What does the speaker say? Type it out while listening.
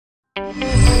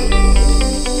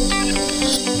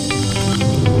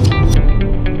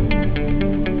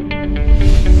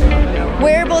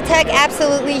Wearable tech,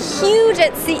 absolutely huge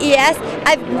at CES.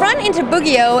 I've run into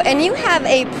Boogio, and you have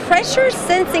a pressure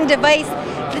sensing device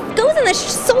that goes in the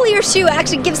sole of your shoe,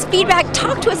 actually gives feedback.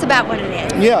 Talk to us about what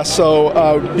it is. Yeah, so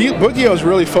Boogio is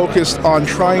really focused on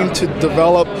trying to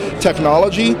develop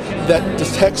technology that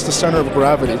detects the center of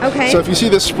gravity. Okay. So if you see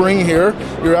this spring here,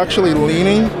 you're actually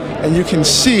leaning, and you can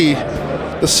see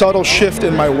the subtle shift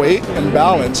in my weight and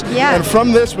balance. Yeah. And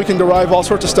from this, we can derive all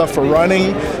sorts of stuff for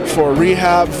running, for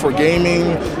rehab, for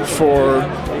gaming, for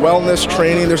wellness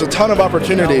training. There's a ton of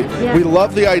opportunity. Yeah. We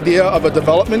love the idea of a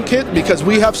development kit because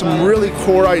we have some really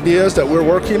core ideas that we're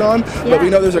working on, but we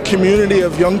know there's a community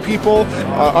of young people,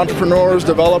 entrepreneurs,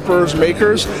 developers,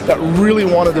 makers that really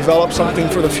want to develop something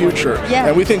for the future. Yeah.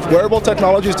 And we think wearable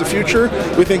technology is the future.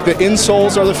 We think the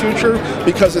insoles are the future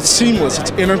because it's seamless.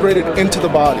 It's integrated into the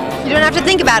body. You don't have to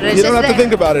think about it. It's you don't have to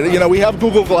think about it. You know, we have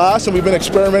Google Glass, and we've been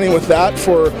experimenting with that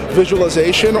for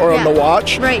visualization, or on the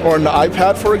watch, or on the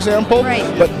iPad, for example.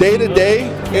 But day to day,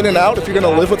 in and out, if you're going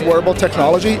to live with wearable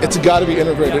technology, it's got to be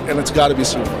integrated and it's got to be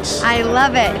seamless. I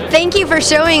love it. Thank you for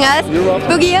showing us. You're welcome.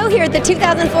 Boogio here at the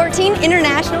 2014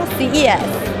 International CES.